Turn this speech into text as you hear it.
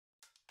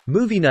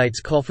Movie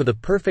nights call for the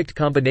perfect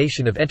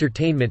combination of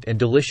entertainment and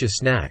delicious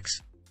snacks.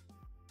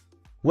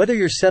 Whether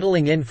you're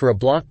settling in for a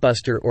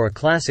blockbuster or a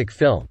classic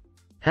film,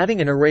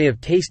 having an array of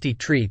tasty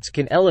treats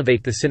can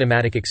elevate the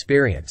cinematic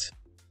experience.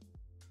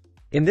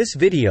 In this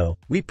video,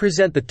 we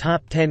present the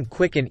top 10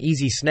 quick and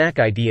easy snack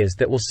ideas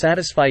that will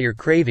satisfy your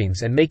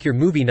cravings and make your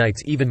movie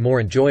nights even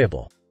more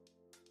enjoyable.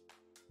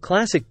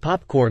 Classic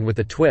popcorn with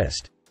a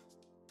twist.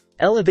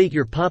 Elevate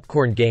your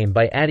popcorn game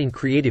by adding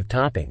creative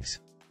toppings.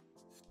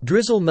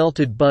 Drizzle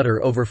melted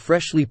butter over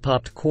freshly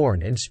popped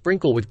corn and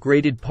sprinkle with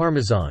grated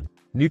Parmesan,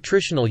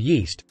 nutritional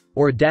yeast,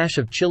 or a dash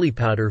of chili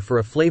powder for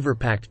a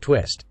flavor-packed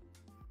twist.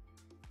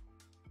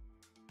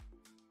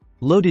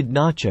 Loaded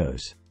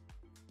nachos.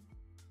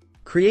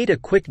 Create a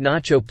quick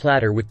nacho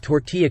platter with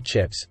tortilla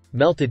chips,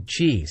 melted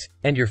cheese,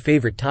 and your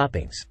favorite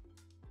toppings.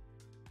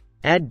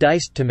 Add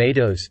diced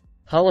tomatoes,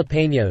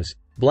 jalapenos,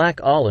 black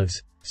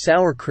olives,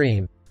 sour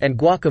cream, and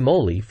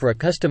guacamole for a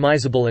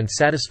customizable and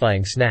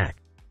satisfying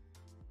snack.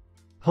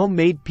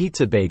 Homemade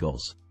pizza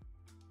bagels.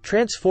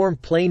 Transform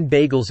plain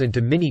bagels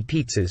into mini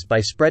pizzas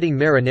by spreading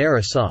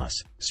marinara sauce,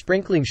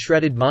 sprinkling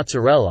shredded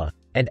mozzarella,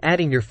 and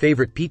adding your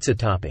favorite pizza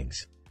toppings.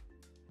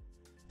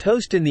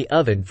 Toast in the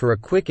oven for a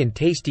quick and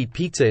tasty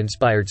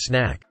pizza-inspired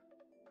snack.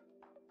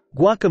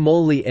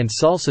 Guacamole and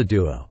salsa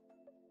duo.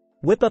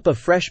 Whip up a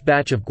fresh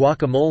batch of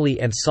guacamole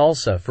and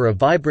salsa for a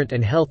vibrant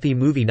and healthy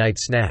movie night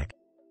snack.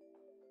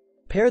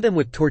 Pair them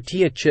with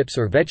tortilla chips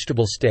or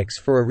vegetable sticks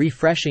for a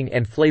refreshing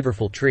and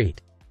flavorful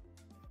treat.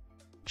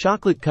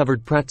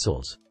 Chocolate-covered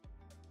pretzels.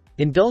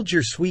 Indulge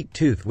your sweet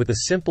tooth with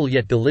a simple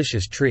yet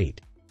delicious treat.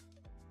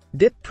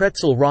 Dip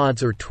pretzel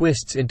rods or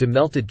twists into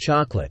melted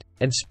chocolate,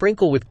 and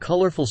sprinkle with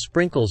colorful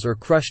sprinkles or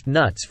crushed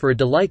nuts for a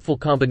delightful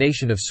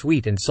combination of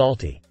sweet and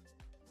salty.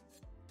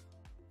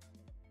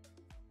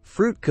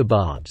 Fruit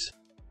kebabs.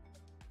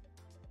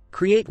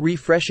 Create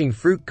refreshing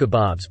fruit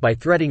kebabs by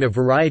threading a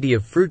variety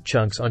of fruit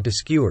chunks onto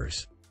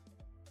skewers.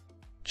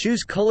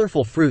 Choose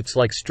colorful fruits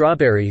like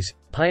strawberries,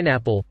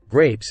 pineapple,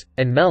 grapes,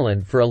 and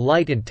melon for a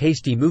light and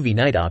tasty movie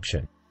night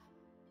option.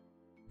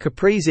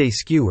 Caprese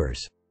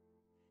skewers.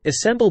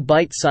 Assemble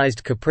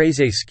bite-sized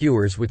caprese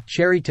skewers with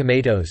cherry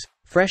tomatoes,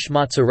 fresh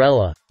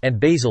mozzarella, and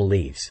basil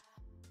leaves.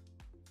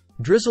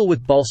 Drizzle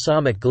with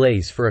balsamic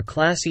glaze for a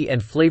classy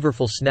and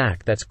flavorful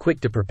snack that's quick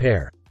to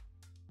prepare.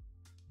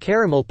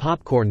 Caramel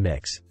popcorn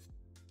mix.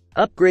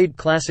 Upgrade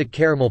classic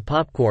caramel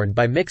popcorn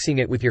by mixing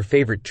it with your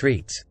favorite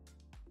treats.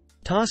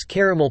 Toss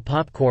caramel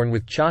popcorn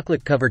with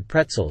chocolate-covered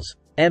pretzels,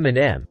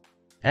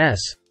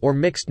 M&M's, or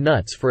mixed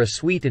nuts for a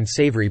sweet and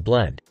savory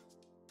blend.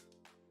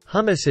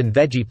 Hummus and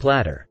veggie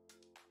platter.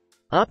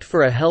 Opt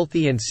for a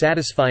healthy and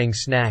satisfying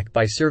snack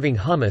by serving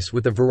hummus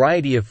with a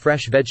variety of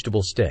fresh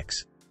vegetable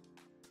sticks.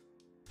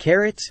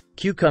 Carrots,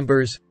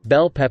 cucumbers,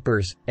 bell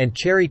peppers, and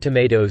cherry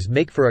tomatoes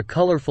make for a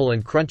colorful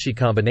and crunchy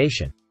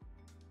combination.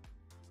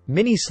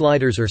 Mini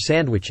sliders or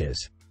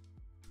sandwiches.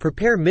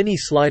 Prepare mini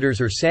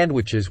sliders or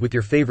sandwiches with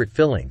your favorite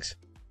fillings.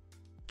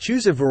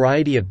 Choose a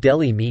variety of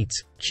deli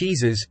meats,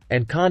 cheeses,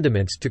 and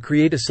condiments to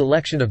create a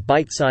selection of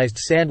bite-sized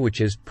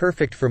sandwiches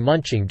perfect for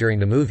munching during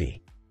the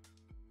movie.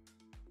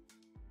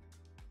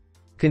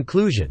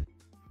 Conclusion.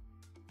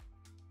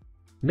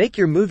 Make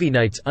your movie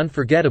nights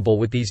unforgettable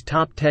with these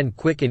top 10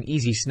 quick and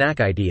easy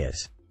snack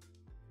ideas.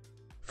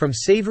 From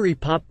savory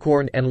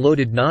popcorn and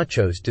loaded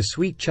nachos to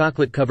sweet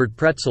chocolate-covered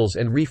pretzels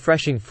and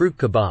refreshing fruit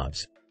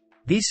kebabs,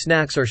 these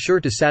snacks are sure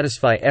to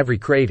satisfy every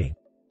craving.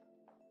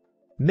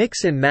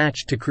 Mix and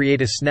match to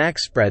create a snack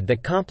spread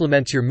that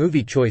complements your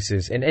movie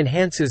choices and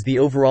enhances the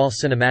overall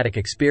cinematic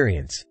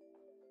experience.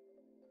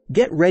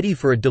 Get ready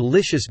for a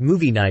delicious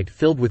movie night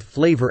filled with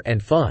flavor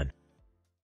and fun.